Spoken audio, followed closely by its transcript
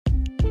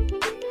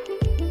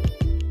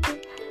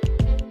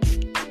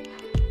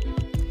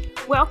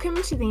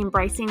Welcome to the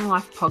Embracing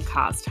Life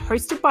podcast,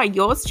 hosted by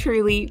yours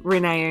truly,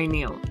 Renee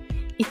O'Neill.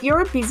 If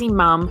you're a busy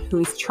mum who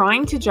is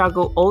trying to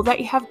juggle all that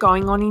you have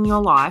going on in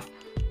your life,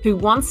 who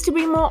wants to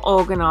be more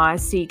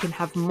organised so you can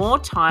have more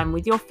time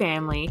with your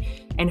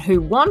family, and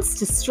who wants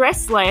to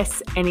stress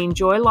less and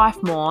enjoy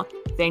life more,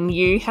 then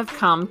you have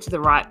come to the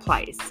right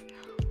place.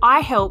 I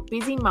help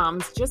busy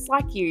mums just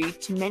like you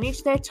to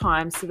manage their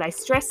time so they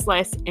stress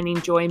less and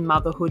enjoy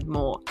motherhood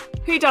more.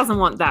 Who doesn't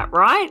want that,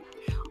 right?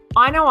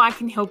 I know I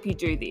can help you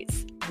do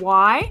this.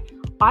 Why?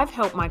 I've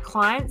helped my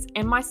clients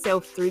and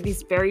myself through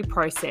this very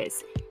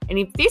process. And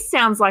if this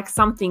sounds like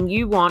something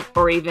you want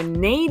or even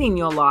need in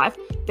your life,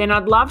 then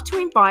I'd love to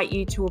invite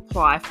you to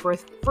apply for a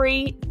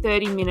free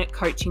 30-minute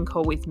coaching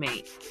call with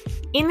me.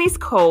 In this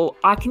call,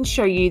 I can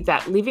show you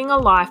that living a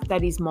life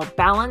that is more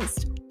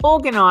balanced,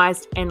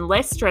 organised, and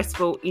less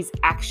stressful is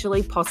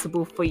actually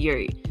possible for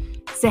you.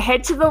 So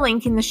head to the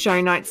link in the show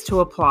notes to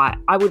apply.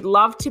 I would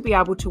love to be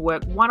able to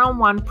work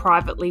one-on-one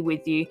privately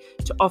with you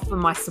to offer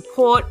my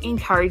support,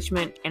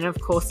 encouragement, and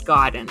of course,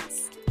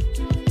 guidance.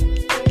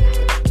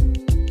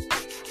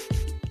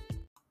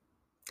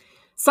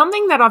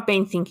 Something that I've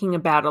been thinking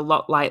about a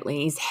lot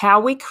lately is how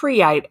we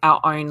create our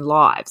own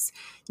lives.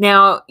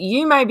 Now,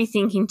 you may be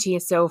thinking to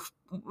yourself,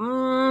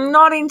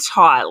 not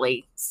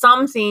entirely.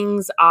 Some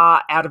things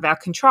are out of our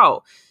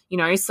control. You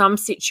know, some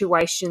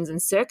situations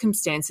and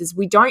circumstances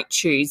we don't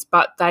choose,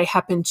 but they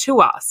happen to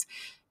us.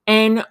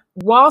 And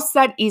whilst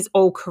that is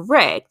all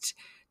correct,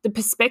 the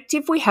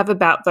perspective we have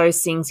about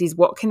those things is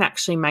what can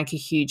actually make a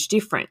huge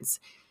difference.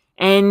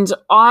 And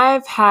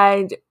I've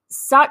had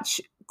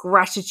such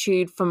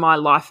gratitude for my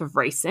life of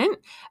recent,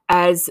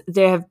 as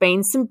there have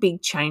been some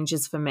big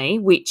changes for me,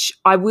 which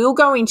I will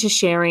go into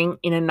sharing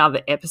in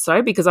another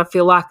episode because I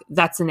feel like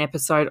that's an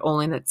episode all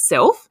in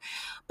itself.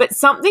 But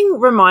something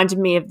reminded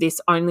me of this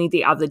only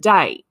the other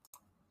day.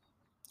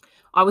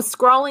 I was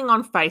scrolling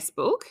on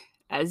Facebook,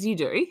 as you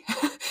do,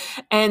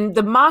 and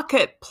the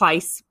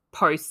marketplace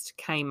post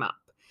came up.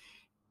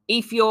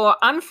 If you're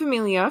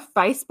unfamiliar,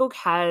 Facebook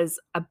has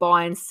a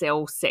buy and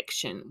sell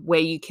section where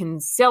you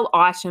can sell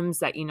items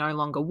that you no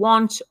longer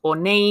want or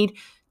need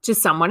to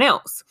someone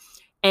else.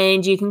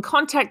 And you can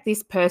contact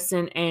this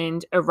person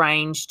and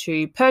arrange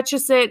to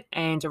purchase it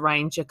and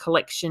arrange a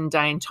collection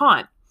day and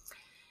time.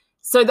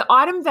 So the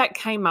item that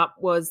came up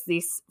was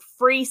this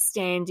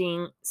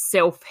freestanding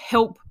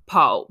self-help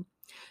pole.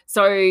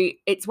 So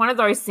it's one of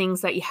those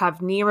things that you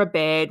have near a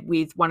bed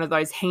with one of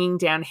those hanging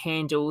down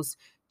handles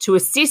to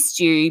assist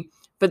you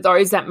for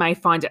those that may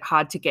find it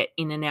hard to get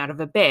in and out of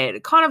a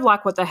bed, kind of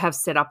like what they have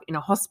set up in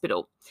a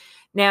hospital.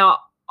 Now,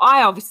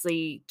 I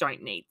obviously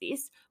don't need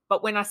this,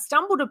 but when I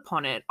stumbled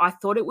upon it, I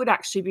thought it would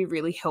actually be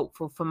really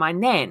helpful for my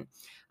nan.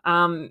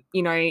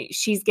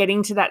 She's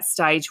getting to that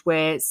stage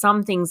where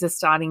some things are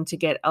starting to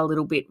get a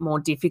little bit more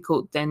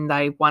difficult than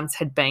they once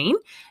had been.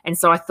 And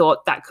so I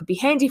thought that could be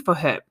handy for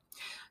her.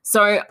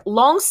 So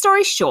long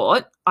story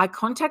short, I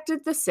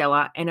contacted the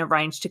seller and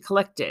arranged to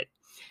collect it.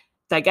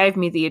 They gave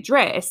me the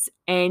address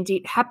and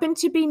it happened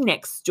to be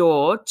next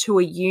door to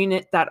a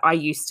unit that I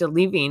used to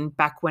live in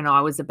back when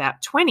I was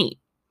about 20.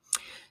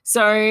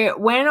 So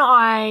when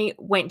I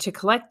went to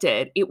collect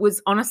it, it was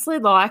honestly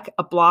like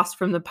a blast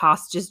from the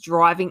past, just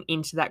driving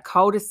into that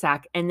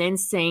cul-de-sac and then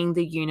seeing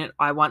the unit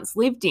I once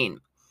lived in.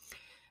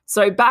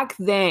 So back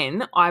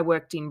then I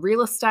worked in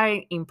real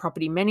estate, in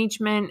property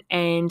management,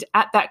 and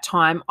at that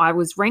time I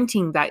was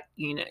renting that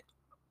unit.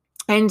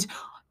 And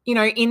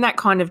in that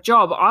kind of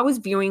job, I was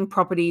viewing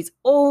properties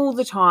all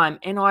the time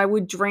and I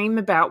would dream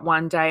about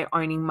one day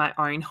owning my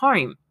own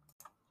home.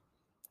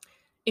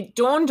 It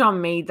dawned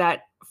on me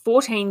that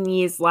 14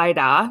 years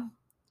later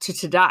to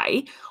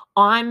today,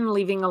 I'm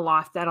living a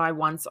life that I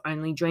once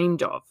only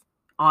dreamed of.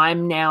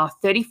 I'm now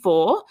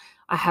 34.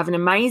 I have an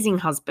amazing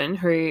husband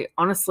who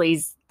honestly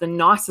is the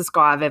nicest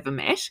guy I've ever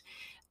met.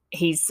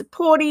 He's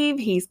supportive,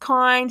 he's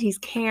kind, he's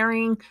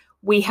caring.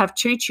 We have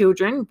 2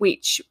 children,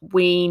 which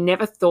we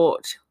never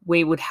thought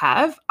we would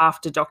have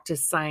after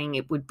doctors saying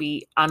it would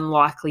be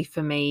unlikely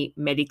for me,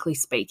 medically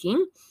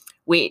speaking,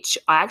 which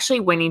I actually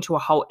went into a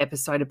whole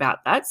episode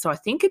about that. So I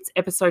think it's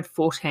episode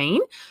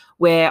 14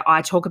 where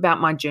I talk about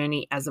my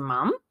journey as a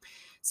mum.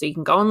 So you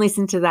can go and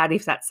listen to that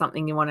if that's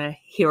something you want to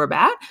hear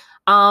about.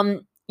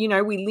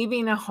 We live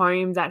in a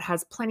home that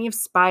has plenty of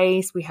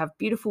space. We have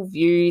beautiful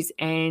views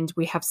and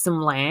we have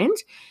some land.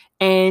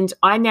 And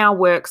I now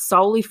work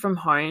solely from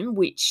home,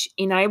 which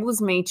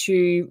enables me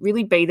to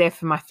really be there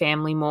for my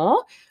family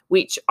more,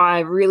 which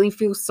I really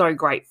feel so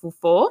grateful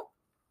for.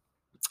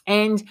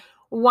 And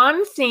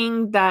one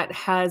thing that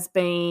has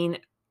been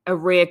a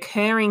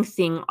reoccurring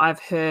thing I've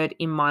heard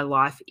in my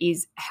life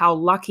is how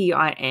lucky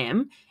I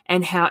am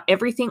and how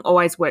everything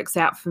always works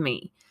out for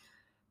me.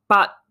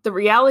 But the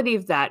reality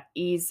of that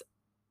is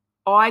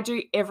I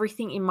do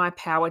everything in my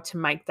power to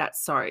make that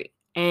so.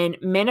 And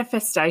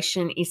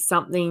manifestation is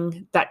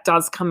something that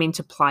does come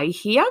into play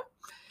here.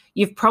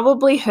 You've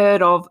probably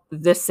heard of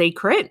The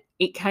Secret.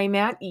 It came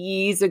out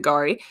years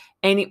ago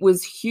and it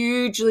was a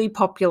hugely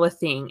popular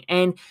thing.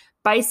 And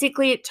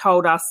Basically, it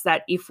told us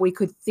that if we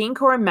could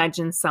think or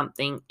imagine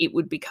something, it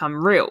would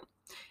become real.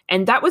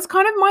 And that was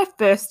kind of my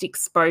first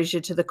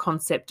exposure to the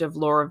concept of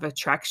law of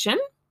attraction.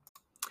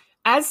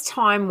 As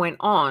time went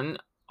on,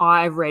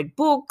 I read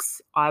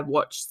books, I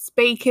watched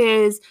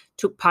speakers,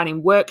 took part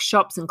in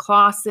workshops and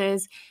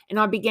classes, and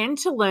I began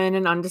to learn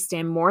and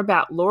understand more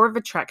about law of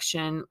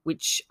attraction,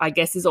 which I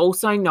guess is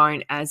also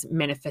known as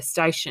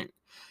manifestation.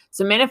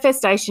 So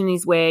manifestation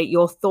is where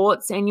your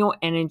thoughts and your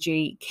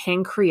energy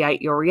can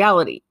create your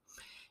reality.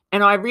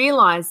 And I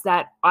realized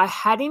that I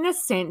had, in a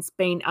sense,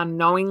 been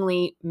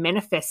unknowingly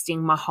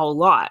manifesting my whole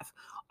life.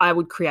 I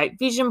would create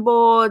vision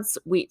boards,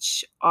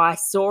 which I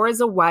saw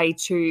as a way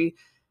to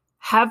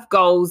have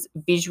goals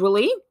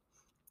visually.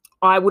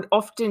 I would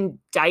often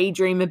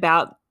daydream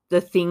about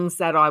the things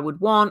that I would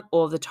want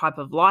or the type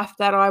of life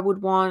that I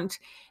would want.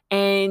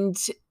 And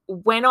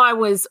when I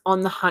was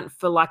on the hunt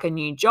for like a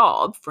new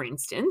job, for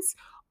instance,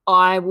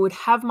 I would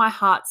have my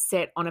heart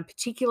set on a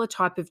particular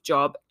type of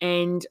job,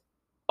 and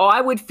I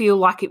would feel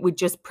like it would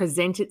just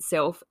present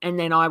itself, and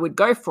then I would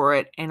go for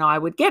it and I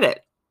would get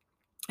it.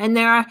 And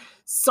there are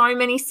so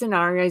many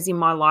scenarios in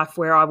my life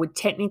where I would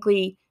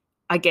technically,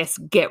 I guess,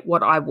 get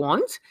what I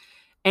want.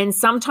 And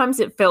sometimes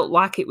it felt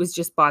like it was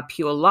just by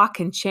pure luck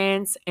and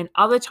chance. And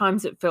other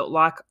times it felt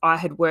like I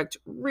had worked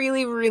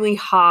really, really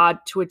hard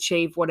to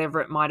achieve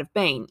whatever it might have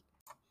been.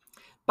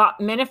 But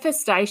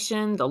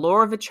manifestation, the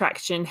law of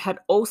attraction, had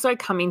also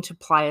come into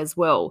play as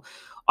well.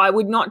 I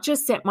would not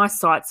just set my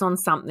sights on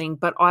something,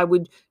 but I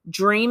would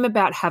dream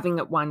about having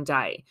it one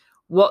day,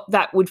 what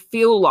that would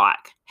feel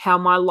like, how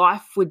my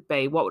life would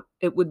be, what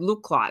it would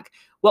look like,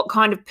 what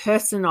kind of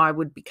person I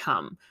would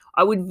become.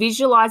 I would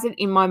visualize it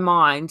in my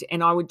mind,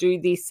 and I would do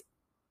this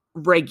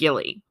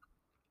regularly.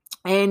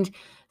 And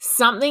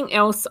something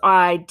else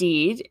I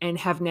did and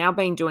have now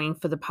been doing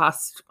for the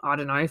past,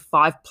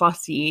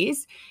 5+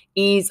 years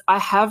is I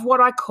have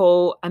what I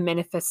call a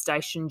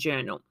manifestation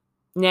journal.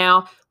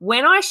 Now,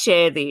 when I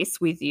share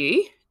this with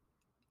you,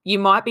 you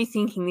might be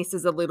thinking this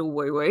is a little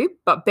woo-woo,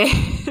 but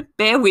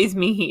bear with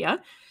me here.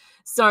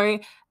 So,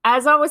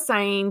 as I was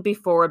saying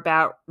before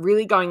about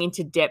really going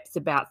into depth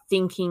about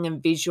thinking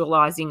and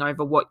visualizing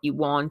over what you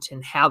want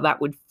and how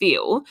that would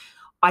feel,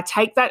 I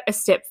take that a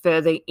step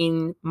further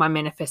in my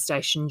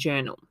manifestation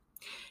journal.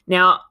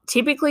 Now,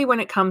 typically when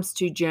it comes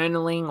to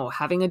journaling or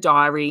having a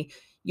diary,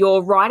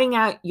 you're writing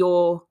out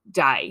your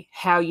day,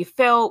 how you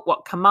felt,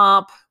 what come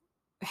up,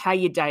 how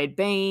your day had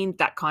been,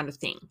 that kind of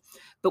thing.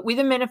 But with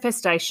a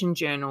manifestation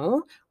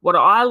journal, what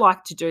I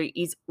like to do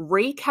is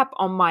recap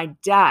on my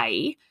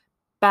day,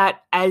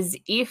 but as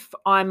if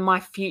I'm my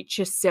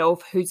future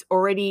self who's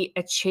already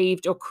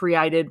achieved or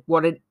created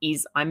what it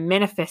is I'm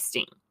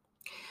manifesting.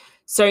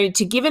 So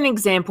to give an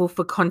example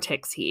for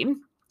context here,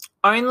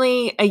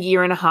 only a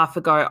year and a half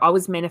ago, I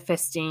was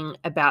manifesting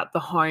about the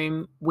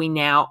home we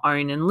now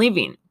own and live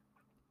in.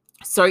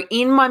 So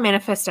in my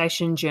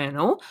manifestation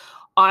journal,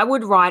 I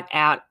would write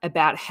out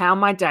about how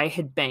my day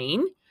had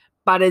been,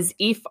 but as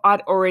if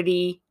I'd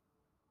already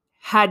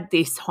had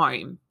this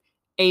home,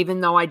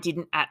 even though I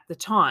didn't at the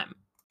time.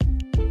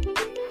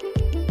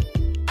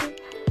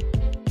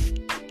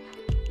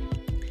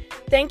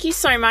 Thank you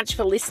so much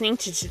for listening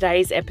to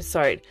today's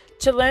episode.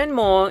 To learn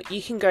more,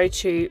 you can go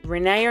to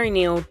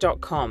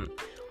reneeo'neill.com.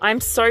 I'm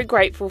so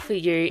grateful for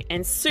you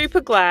and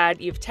super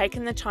glad you've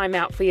taken the time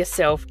out for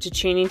yourself to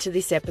tune into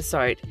this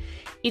episode.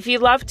 If you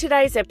loved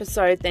today's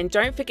episode, then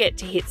don't forget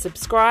to hit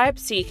subscribe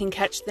so you can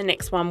catch the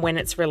next one when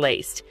it's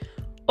released.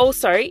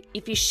 Also,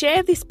 if you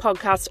share this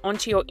podcast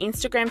onto your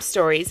Instagram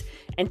stories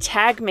and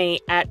tag me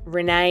at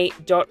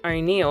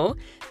renee.o'neill,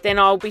 then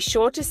I'll be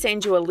sure to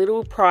send you a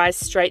little prize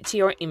straight to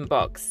your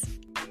inbox.